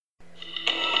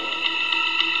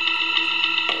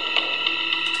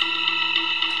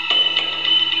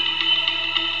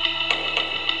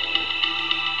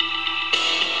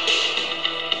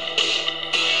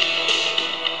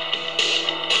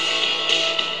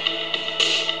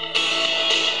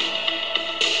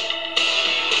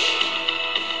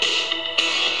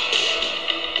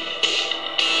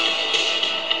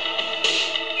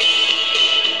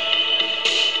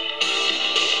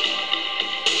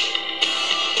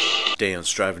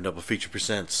Dan's Driving Double Feature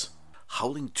presents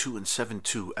Howling 2 and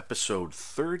 7-2, episode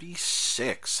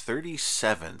 36,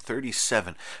 37.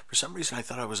 For some reason I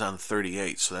thought I was on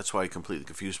 38, so that's why I completely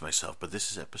confused myself. But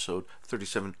this is episode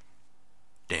 37.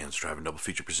 Dan's Driving Double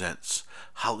Feature presents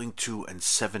Howling 2 and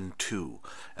 7-2,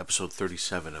 episode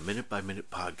 37, a minute-by-minute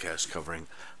podcast covering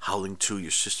Howling 2, Your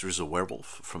Sister is a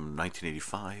Werewolf from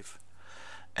 1985,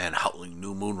 and Howling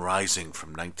New Moon Rising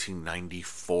from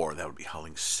 1994. That would be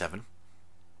Howling 7.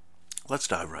 Let's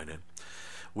dive right in.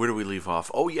 Where do we leave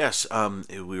off? Oh, yes,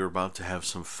 we were about to have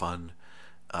some fun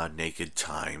naked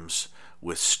times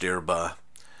with Stirba,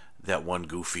 that one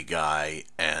goofy guy,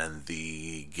 and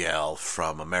the gal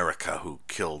from America who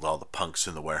killed all the punks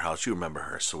in the warehouse. You remember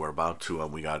her. So we're about to,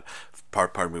 we got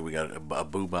a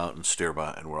boob out and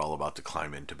Stirba, and we're all about to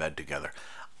climb into bed together.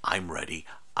 I'm ready.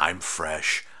 I'm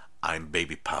fresh. I'm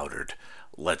baby powdered.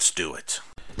 Let's do it.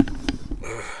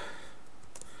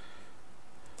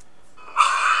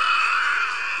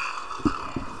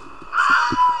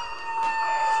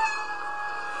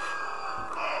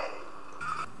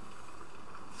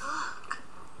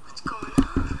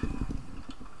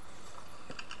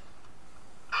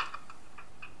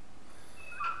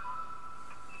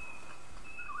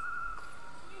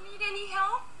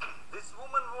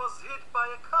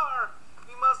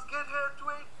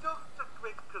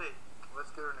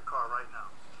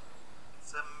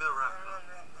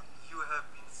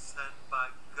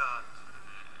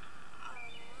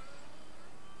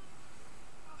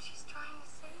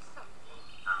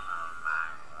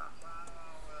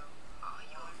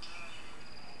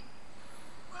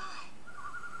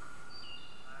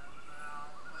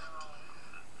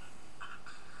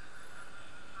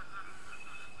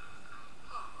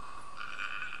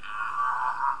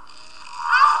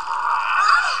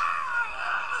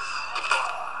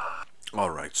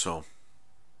 Alright, so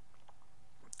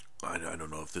I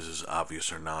don't know if this is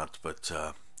obvious or not, but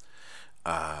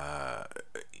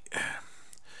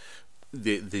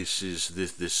this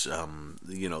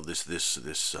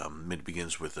mid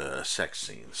begins with a sex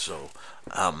scene. So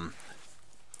I'm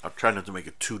trying not to make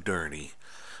it too dirty,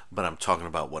 but I'm talking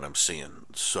about what I'm seeing.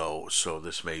 So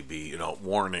this may be,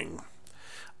 warning.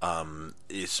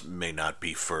 It may not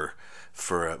be for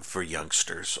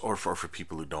youngsters or for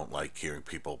people who don't like hearing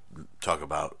people talk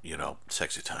about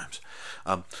sexy times.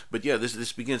 But yeah,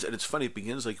 this begins, and it's funny. It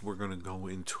begins like we're going to go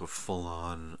into a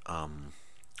full-on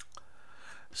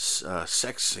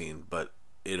sex scene, but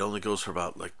it only goes for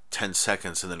about like 10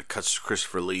 seconds, and then it cuts to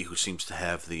Christopher Lee, who seems to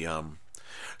have the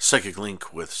psychic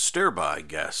link with Stirba, I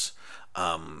guess.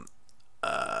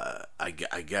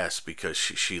 I guess because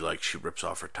she rips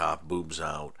off her top, boobs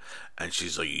out, and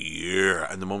she's like, yeah.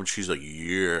 And the moment she's like,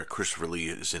 yeah, Christopher Lee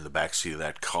is in the backseat of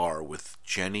that car with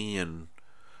Jenny and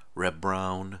Reb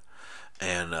Brown,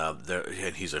 and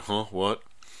he's like, huh, what?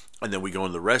 And then we go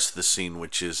in the rest of the scene,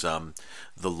 which is the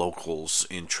locals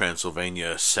in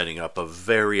Transylvania setting up a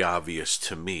very obvious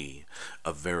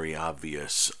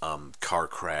car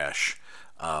crash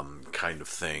kind of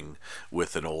thing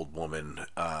with an old woman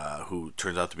who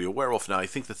turns out to be a werewolf. Now, I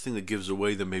think the thing that gives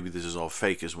away that maybe this is all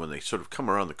fake is when they sort of come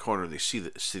around the corner and they see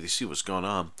what's going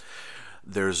on.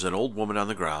 There's an old woman on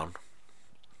the ground.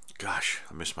 Gosh,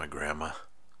 I miss my grandma.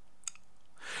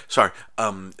 Sorry,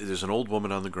 there's an old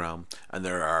woman on the ground, and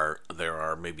there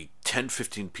are maybe 10,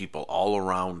 15 people all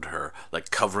around her, like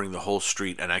covering the whole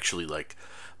street, and actually like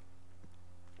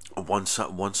one side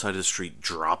of the street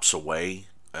drops away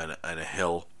and a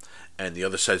hill, and the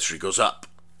other side of the street goes up,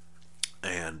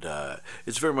 and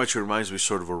it's very much, it reminds me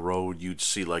sort of a road you'd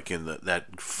see like in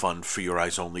that fun For Your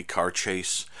Eyes Only car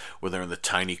chase where they're in the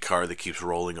tiny car that keeps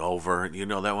rolling over. You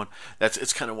know that one?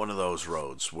 It's kind of one of those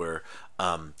roads where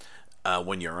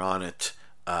when you're on it,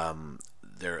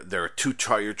 there are two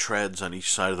tire treads on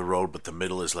each side of the road, but the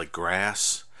middle is like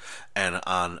grass, and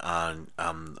on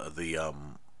the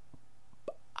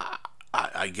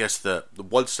I guess the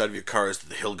one side of your car is that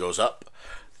the hill goes up.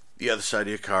 The other side of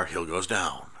your car, hill goes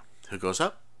down. Hill goes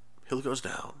up, hill goes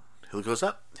down. Hill goes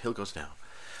up, hill goes down.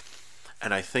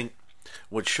 And I think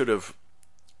what should have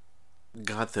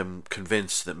got them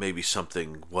convinced that maybe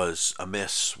something was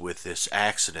amiss with this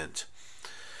accident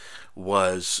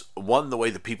was, one, the way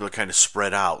the people are kind of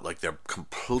spread out, like they're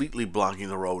completely blocking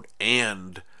the road,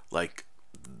 and like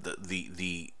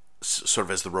the sort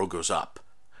of as the road goes up.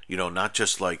 Not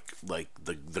just like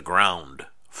the ground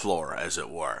floor, as it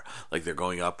were, like they're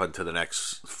going up onto the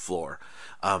next floor.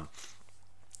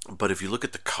 But if you look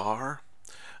at the car,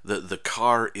 the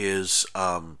car is,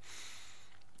 I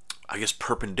guess,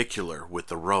 perpendicular with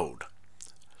the road.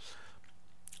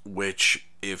 Which,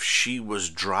 if she was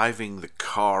driving the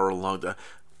car along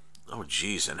Oh,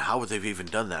 geez, and how would they've even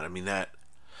done that? I mean,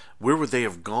 where would they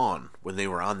have gone when they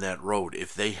were on that road?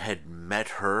 If they had met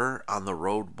her on the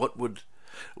road, what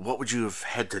would you have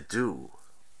had to do?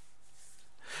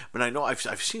 But I know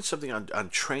I've seen something on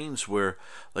trains where,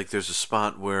 like, there's a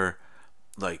spot where,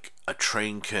 like, a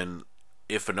train can,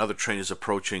 if another train is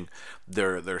approaching,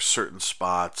 there are certain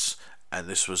spots, and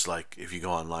this was like, if you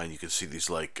go online, you can see these,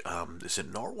 like, is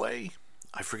it Norway?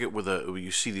 I forget where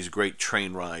you see these great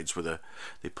train rides where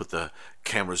they put the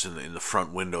cameras in the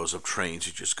front windows of trains.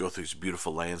 You just go through these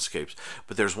beautiful landscapes.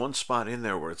 But there's one spot in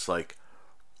there where it's like,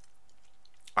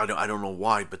 I don't know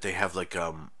why, but they have like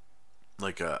a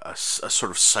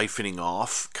sort of siphoning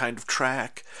off kind of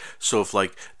track. So if,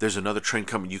 like, there's another train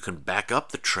coming, you can back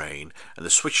up the train and the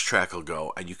switch track will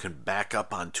go, and you can back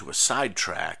up onto a side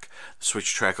track. The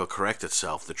switch track will correct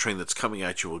itself. The train that's coming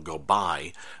at you will go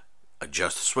by,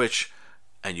 adjust the switch,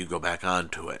 and you go back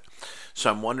onto it.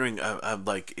 So I'm wondering,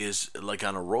 like, is, like,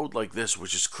 on a road like this,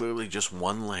 which is clearly just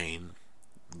one lane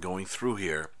going through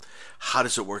here, how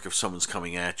does it work if someone's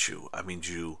coming at you? I mean,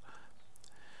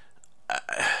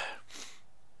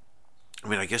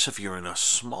 I guess if you're in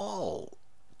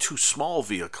two small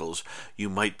vehicles, you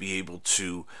might be able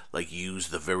to, like, use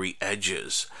the very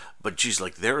edges. But geez,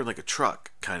 like, they're in, like, a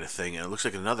truck kind of thing, and it looks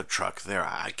like another truck there.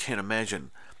 I can't imagine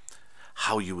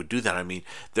how you would do that. I mean,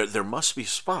 there must be a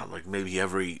spot, like maybe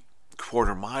every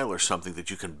quarter mile or something,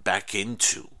 that you can back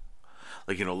into.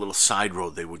 Like, a little side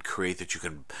road they would create that you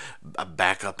can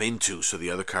back up into so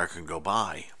the other car can go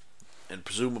by. And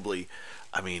presumably,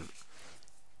 I mean,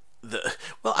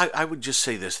 I would just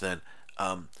say this then.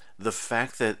 The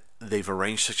fact that they've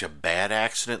arranged such a bad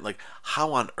accident, like,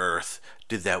 how on earth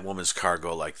did that woman's car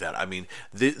go like that? I mean,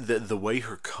 the way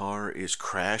her car is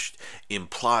crashed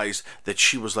implies that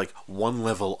she was, like, one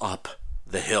level up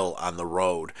the hill on the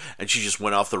road, and she just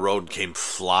went off the road and came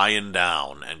flying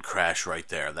down and crashed right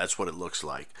there. That's what it looks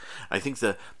like. I think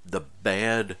the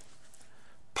bad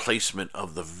placement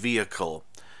of the vehicle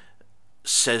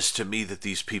says to me that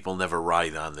these people never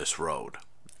ride on this road,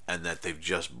 and that they've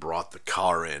just brought the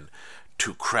car in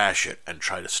to crash it and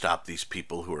try to stop these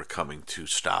people who are coming to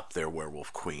stop their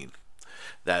werewolf queen.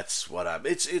 That's what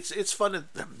it's fun to,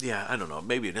 yeah, I don't know,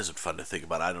 maybe it isn't fun to think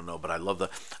about, I don't know, but I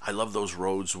love those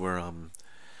roads where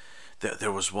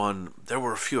there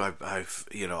were a few I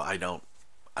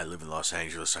live in Los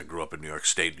Angeles. I grew up in New York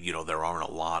State. There aren't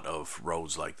a lot of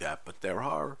roads like that, but there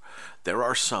are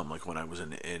some. Like when I was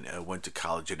went to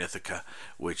college in Ithaca,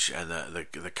 and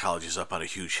the college is up on a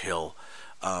huge hill.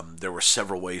 There were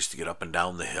several ways to get up and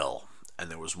down the hill,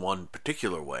 and there was one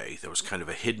particular way. There was kind of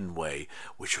a hidden way,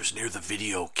 which was near the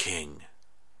Video King.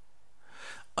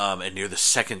 And near the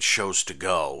second Shows to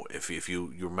Go, if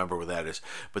you remember where that is.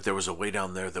 But there was a way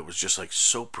down there that was just, like,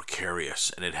 so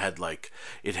precarious, and it had like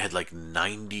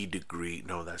 90-degree.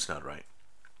 No, that's not right.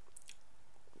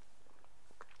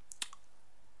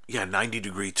 Yeah,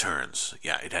 90-degree turns.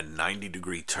 Yeah, it had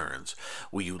 90-degree turns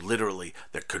where you literally,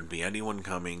 there couldn't be anyone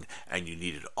coming, and you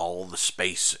needed all the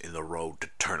space in the road to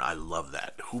turn. I love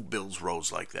that. Who builds roads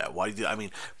like that?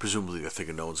 Presumably they're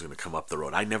thinking no one's going to come up the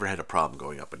road. I never had a problem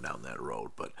going up and down that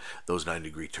road, but those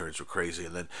 90-degree turns were crazy.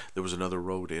 And then there was another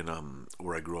road in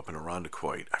where I grew up in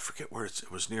Irondequoit. I forget where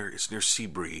it's near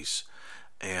Seabreeze,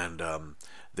 and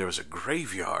there was a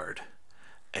graveyard.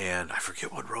 And I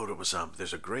forget what road it was on.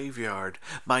 There's a graveyard.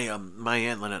 My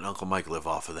Aunt Lynette and Uncle Mike live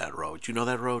off of that road. Do you know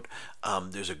that road?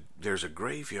 There's a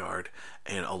graveyard,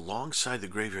 and alongside the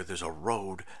graveyard there's a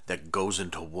road that goes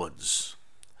into woods.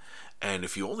 And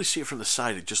if you only see it from the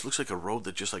side, it just looks like a road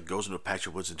that just, like, goes into a patch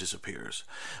of woods and disappears.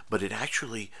 But it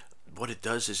actually, what it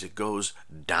does is it goes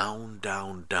down,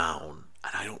 down, down.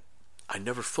 And I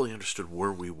never fully understood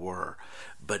where we were,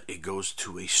 but it goes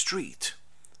to a street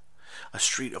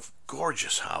of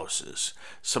gorgeous houses,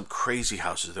 some crazy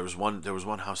houses. There was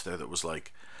one house there that was,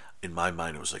 like, in my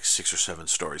mind, it was like 6 or 7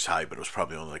 stories high, but it was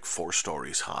probably only like 4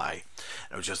 stories high.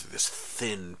 And it was just this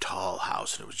thin, tall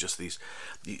house, and it was just these.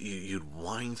 You'd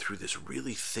wind through this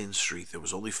really thin street that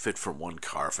was only fit for one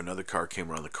car. If another car came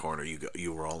around the corner,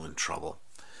 you were all in trouble.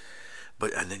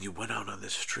 And then you went out on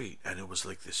this street, and it was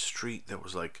like this street that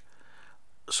was, like,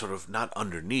 sort of not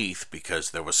underneath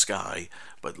because there was sky,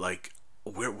 but, like,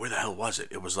 where the hell was it?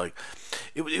 It was like,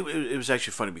 it was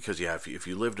actually funny because, yeah, if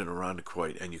you lived in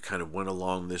Irondequoit and you kind of went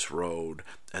along this road,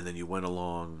 and then you went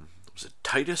along, was it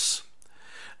Titus?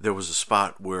 There was a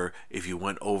spot where if you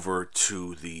went over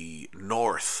to the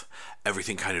north,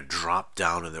 everything kind of dropped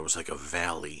down and there was like a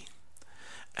valley.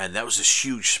 And that was this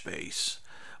huge space.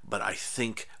 But I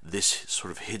think this sort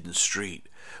of hidden street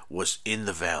was in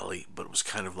the valley, but it was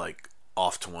kind of like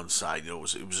off to one side. You know,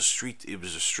 it was a street. It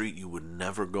was a street you would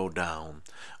never go down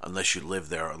unless you lived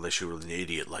there, unless you were an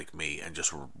idiot like me and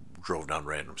just drove down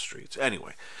random streets.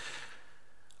 Anyway,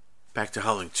 back to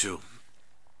Howling 2.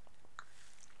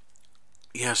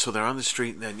 Yeah, so they're on the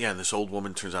street, and then this old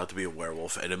woman turns out to be a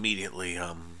werewolf, and immediately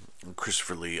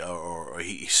Christopher Lee or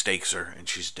he stakes her, and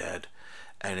she's dead.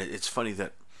 And it's funny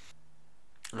that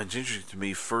it's interesting to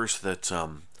me first that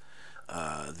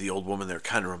the old woman there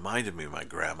kind of reminded me of my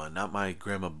grandma, not my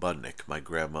grandma Budnick, my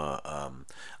grandma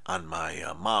on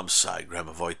my mom's side,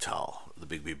 Grandma Voital, the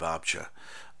Big B Babcha.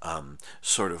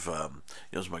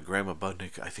 It was my grandma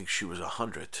Budnick. I think she was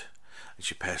 100, and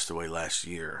she passed away last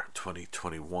year,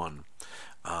 2021.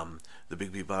 The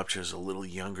Big B Babcha is a little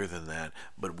younger than that,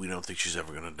 but we don't think she's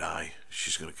ever going to die.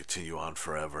 She's going to continue on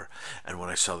forever. And when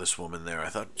I saw this woman there, I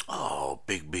thought, oh,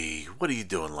 Big B, what are you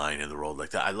doing lying in the road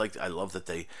like that? I love that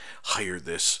they hired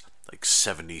this like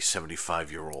 70,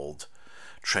 75-year-old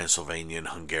Transylvanian,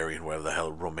 Hungarian, whatever the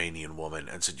hell, Romanian woman,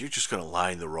 and said, you're just going to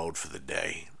lie in the road for the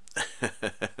day.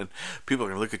 People are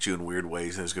going to look at you in weird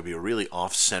ways, and there's going to be a really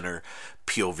off-center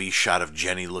POV shot of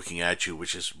Jenny looking at you,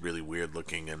 which is really weird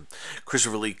looking. And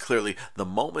Christopher Lee, clearly, the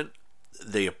moment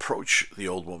they approach the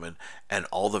old woman and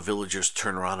all the villagers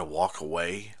turn around and walk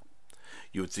away,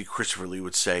 you would think Christopher Lee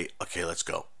would say, okay, let's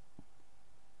go.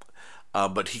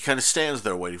 But he kind of stands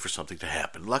there waiting for something to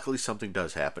happen. Luckily, something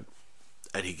does happen,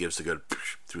 and he gives the good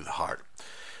through the heart.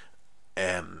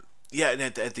 And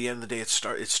at the end of the day, it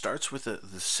starts with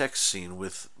the sex scene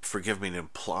with, forgive me, an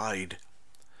implied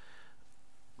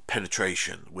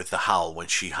penetration with the howl when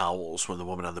she howls, when the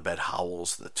woman on the bed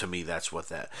howls. To me, that's what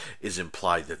that is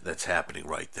implied that's happening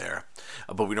right there.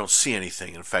 But we don't see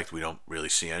anything. In fact, we don't really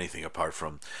see anything apart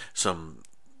from some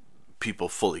people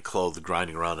fully clothed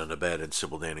grinding around on a bed and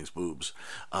Sybil Danning's boobs.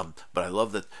 But I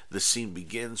love that the scene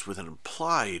begins with an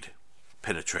implied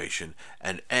penetration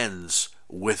and ends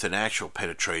with an actual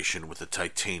penetration with a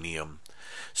titanium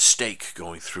stake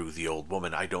going through the old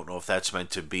woman. I don't know if that's meant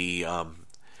to be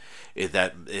if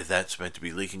that's meant to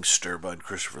be linking Sturba and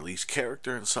Christopher Lee's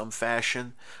character in some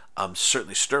fashion.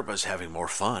 Certainly Sturba's having more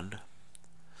fun.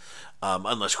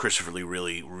 Unless Christopher Lee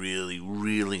really, really,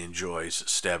 really enjoys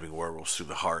stabbing werewolves through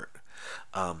the heart.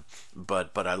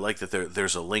 But I like that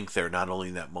there's a link there, not only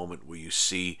in that moment where you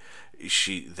see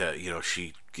she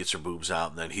gets her boobs out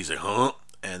and then he's like, huh?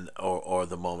 And or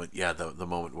the moment, the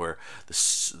moment where the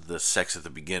sex at the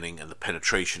beginning and the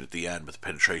penetration at the end, but the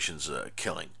penetration's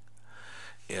killing,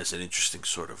 is an interesting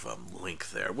sort of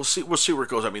link there. We'll see where it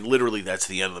goes. I mean, literally, that's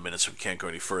the end of the minute, so we can't go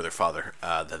any further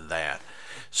than that.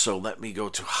 So let me go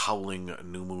to Howling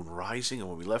New Moon Rising, and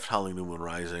when we left Howling New Moon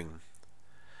Rising,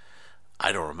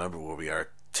 I don't remember where we are.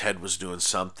 Ted was doing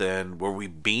something. Were we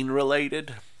bean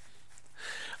related?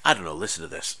 I don't know. Listen to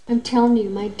this. I'm telling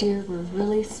you, my dear, we're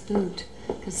really spooked.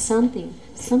 Because something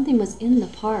was in the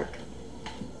park.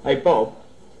 Hey, Bob.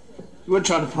 You weren't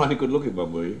trying to find a good-looking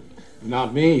one, were you?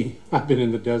 Not me. I've been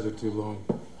in the desert too long.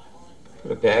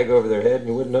 Put a bag over their head and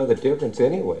you wouldn't know the difference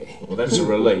anyway. Well, that's a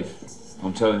relief.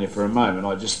 I'm telling you, for a moment,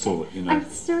 I just thought, I'm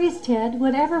serious, Ted.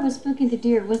 Whatever was spooking the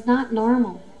deer was not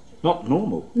normal. Not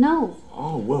normal? No.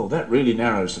 Oh, well, that really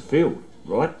narrows the field,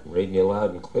 right? Reading you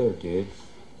loud and clear, dude.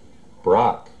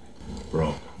 Brock.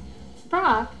 Brock.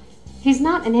 Brock? He's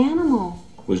not an animal.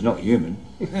 Was not human.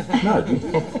 No, dude.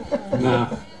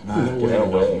 No. No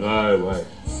way.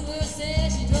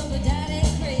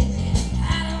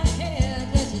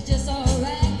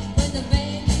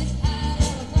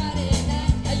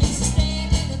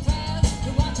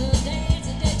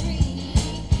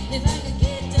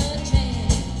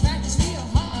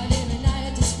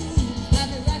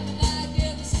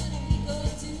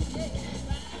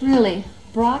 Really?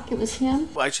 Brock, it was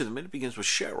him? Well, actually, the minute begins with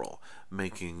Cheryl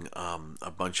making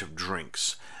a bunch of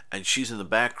drinks, and she's in the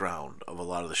background of a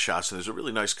lot of the shots, and there's a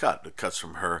really nice cut. It cuts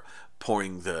from her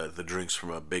pouring the drinks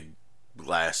from a big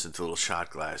glass into little shot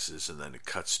glasses, and then it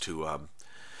cuts to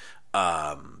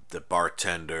the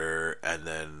bartender, and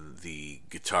then the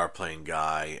guitar playing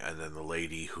guy, and then the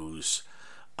lady whose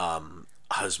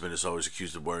husband is always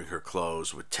accused of wearing her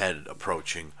clothes, with Ted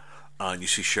approaching. And you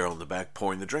see Cheryl in the back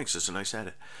pouring the drinks. It's a nice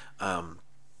edit. But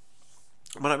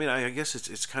I mean, I guess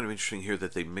it's kind of interesting here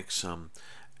that they mix the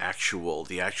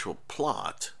actual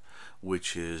plot,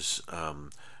 which is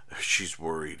she's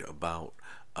worried about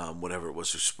whatever it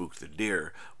was who spooked the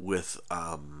deer, with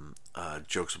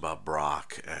jokes about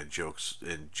Brock and jokes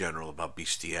in general about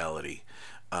bestiality.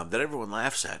 That everyone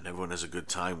laughs at and everyone has a good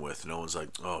time with. No one's like,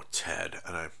 "Oh, Ted."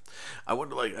 And I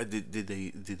wonder, like, did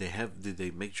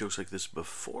they make jokes like this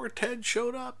before Ted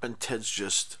showed up? And Ted's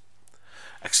just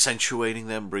accentuating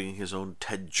them, bringing his own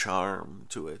Ted charm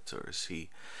to it, or is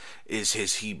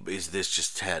this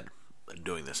just Ted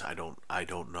doing this? I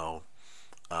don't know.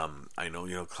 I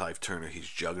know, Clive Turner, he's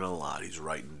juggling a lot. He's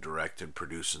writing, directing,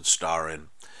 producing, starring,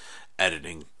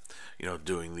 editing,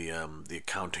 doing the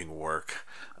accounting work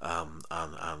on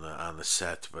the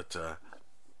set. But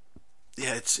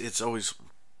yeah, it's always,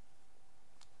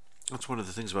 that's one of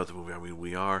the things about the movie. I mean,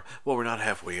 we're not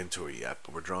halfway into it yet,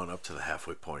 but we're drawing up to the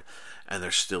halfway point, and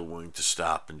they're still willing to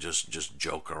stop and just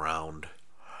joke around.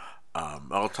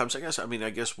 All times, I guess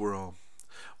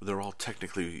they're all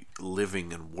technically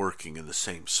living and working in the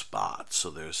same spot.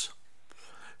 So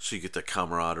you get the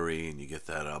camaraderie, and you get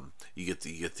that you get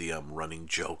the running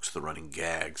jokes, the running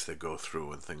gags that go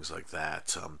through, and things like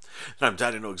that. And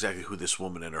I don't know exactly who this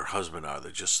woman and her husband are.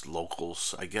 They're just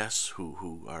locals, I guess,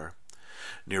 who are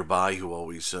nearby, who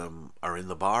always are in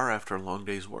the bar after a long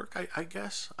day's work. I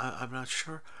guess I'm not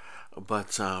sure,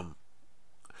 but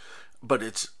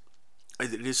it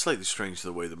is slightly strange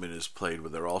the way the minute is played, where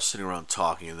they're all sitting around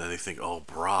talking, and then they think, "Oh,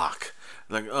 Brock,"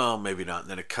 like, "Oh, maybe not," and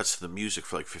then it cuts to the music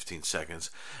for like 15 seconds,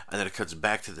 and then it cuts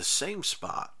back to the same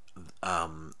spot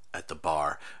at the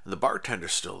bar, and the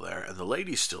bartender's still there, and the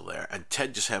lady's still there, and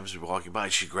Ted just happens to be walking by,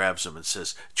 and she grabs him and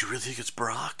says, "Do you really think it's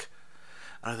Brock?"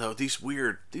 And I thought these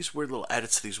weird little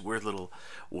edits, these weird little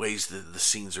ways that the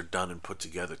scenes are done and put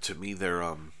together. To me,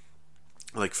 they're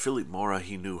like Philip Mora.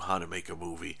 He knew how to make a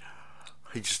movie.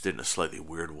 He just did in a slightly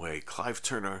weird way. Clive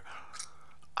Turner,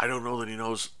 I don't know that he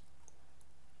knows.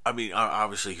 I mean,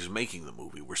 obviously he's making the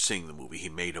movie. We're seeing the movie. He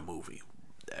made a movie.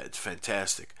 It's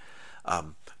fantastic.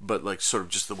 But like sort of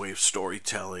just the way of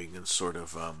storytelling and sort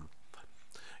of,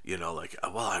 like,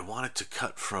 well, I wanted to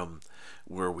cut from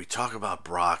where we talk about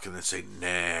Brock and then say,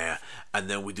 nah, and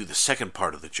then we do the second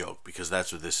part of the joke, because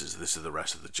that's what this is. This is the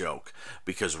rest of the joke.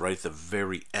 Because right at the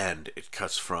very end, it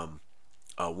cuts from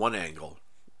one angle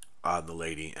on the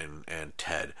lady and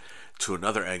Ted to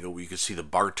another angle where you can see the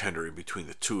bartender in between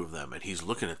the two of them, and he's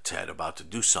looking at Ted about to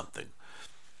do something.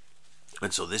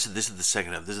 And so this is the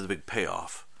second half. This is the big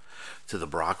payoff to the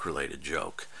Brock related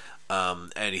joke,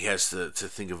 and he has to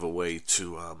think of a way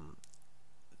to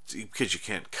because you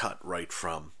can't cut right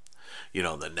from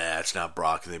it's not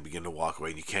Brock, and they begin to walk away,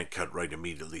 and you can't cut right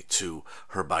immediately to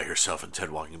her by herself and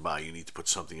Ted walking by. You need to put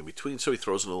something in between. So he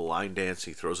throws a little line dance,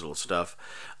 he throws a little stuff.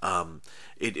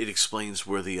 It explains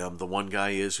where the one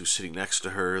guy is who's sitting next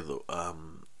to her,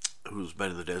 who's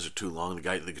been in the desert too long,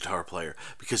 the guitar player,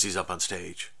 because he's up on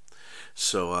stage.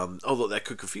 So, although that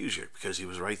could confuse you, because he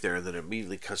was right there, and then it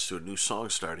immediately cuts to a new song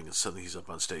starting, and suddenly he's up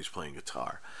on stage playing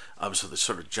guitar. So this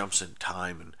sort of jumps in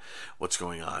time and what's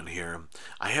going on here.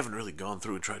 I haven't really gone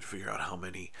through and tried to figure out how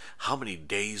many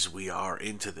days we are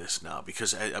into this now,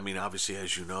 because I mean, obviously,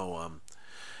 as you know,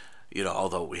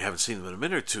 although we haven't seen them in a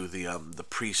minute or two, the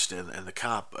priest and the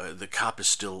cop is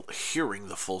still hearing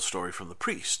the full story from the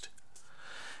priest,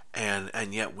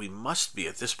 and yet we must be,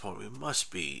 at this point,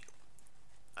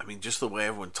 I mean, just the way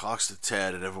everyone talks to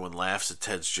Ted and everyone laughs at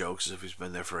Ted's jokes as if he's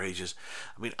been there for ages.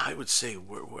 I mean, I would say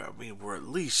we're at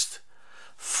least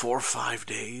 4 or 5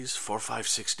 days, 4, 5,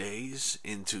 6 days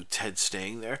into Ted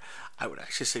staying there. I would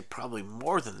actually say probably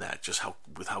more than that, just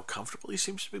with how comfortable he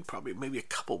seems to be. Probably maybe a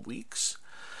couple weeks.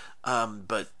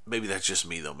 But maybe that's just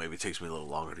me, though. Maybe it takes me a little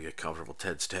longer to get comfortable.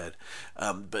 Ted's Ted.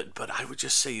 But I would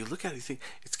just say, you look at it, you think,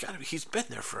 it's got to be, he's been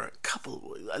there for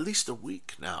at least a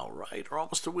week now, right? Or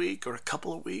almost a week, or a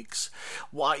couple of weeks.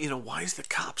 Why is the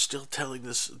cop still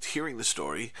hearing the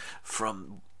story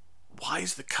from, why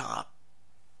is the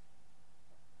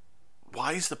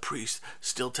priest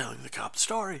still telling the cop the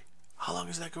story? How long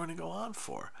is that going to go on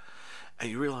for?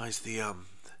 And you realize the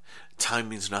time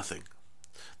means nothing.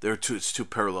 It's two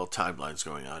parallel timelines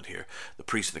going on here. The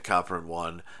priest and the cop are in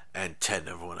one, and Ted and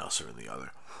everyone else are in the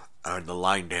other. And the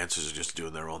line dancers are just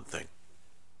doing their own thing.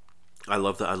 I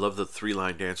love the 3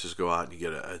 line dancers go out, and you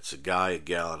get it's a guy, a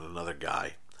gal, and another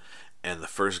guy. And the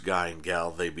first guy and gal,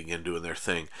 they begin doing their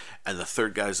thing, and the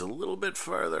third guy's a little bit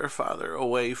farther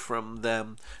away from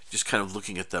them, just kind of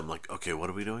looking at them like, okay,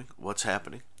 what are we doing? What's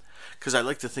happening? Because I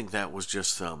like to think that was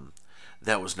just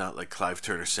that was not like Clive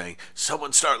Turner saying,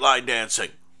 "Someone start line dancing."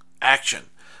 Action,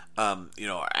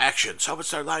 action, someone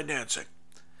start line dancing.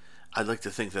 I'd like to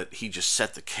think that he just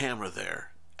set the camera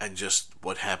there, and just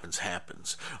what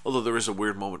happens. Although there is a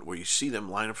weird moment where you see them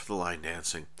line up for the line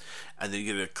dancing, and then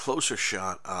you get a closer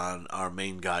shot on our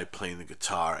main guy playing the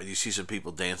guitar, and you see some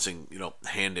people dancing,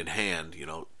 hand in hand,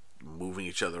 moving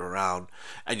each other around,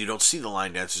 and you don't see the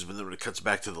line dancers, but then when it cuts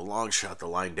back to the long shot, the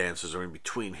line dancers are in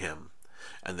between him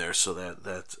and there, so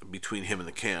that's between him and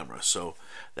the camera. So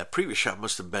that previous shot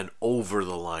must have been over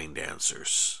the line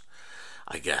dancers.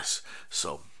 I guess.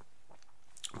 So,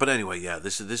 but anyway, yeah,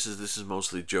 this is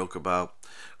mostly a joke about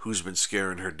who's been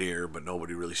scaring her deer, but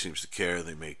nobody really seems to care.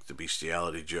 They make the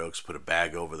bestiality jokes, put a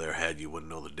bag over their head, you wouldn't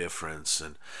know the difference,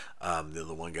 and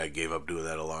the one guy gave up doing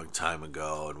that a long time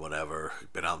ago, and whatever,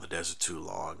 been out in the desert too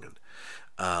long,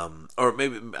 and or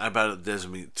maybe about it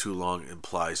doesn't mean too long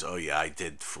implies, oh yeah, I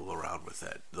did fool around with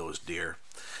those deer.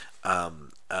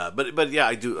 But yeah,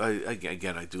 I do. I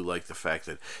do like the fact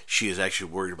that she is actually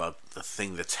worried about the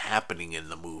thing that's happening in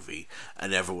the movie,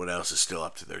 and everyone else is still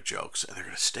up to their jokes, and they're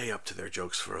going to stay up to their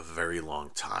jokes for a very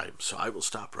long time. So I will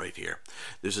stop right here.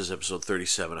 This is episode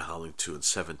 37 of Howling 2 and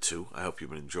 7-2. I hope you've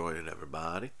been enjoying it,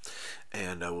 everybody,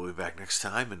 and we'll be back next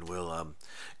time, and we'll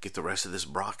get the rest of this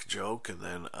Brock joke, and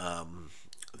then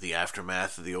the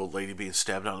aftermath of the old lady being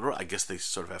stabbed on the road. I guess they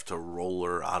sort of have to roll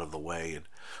her out of the way and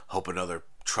hope another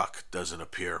truck doesn't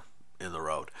appear in the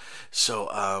road. So,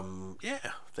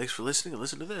 yeah, thanks for listening, and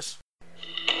listen to this.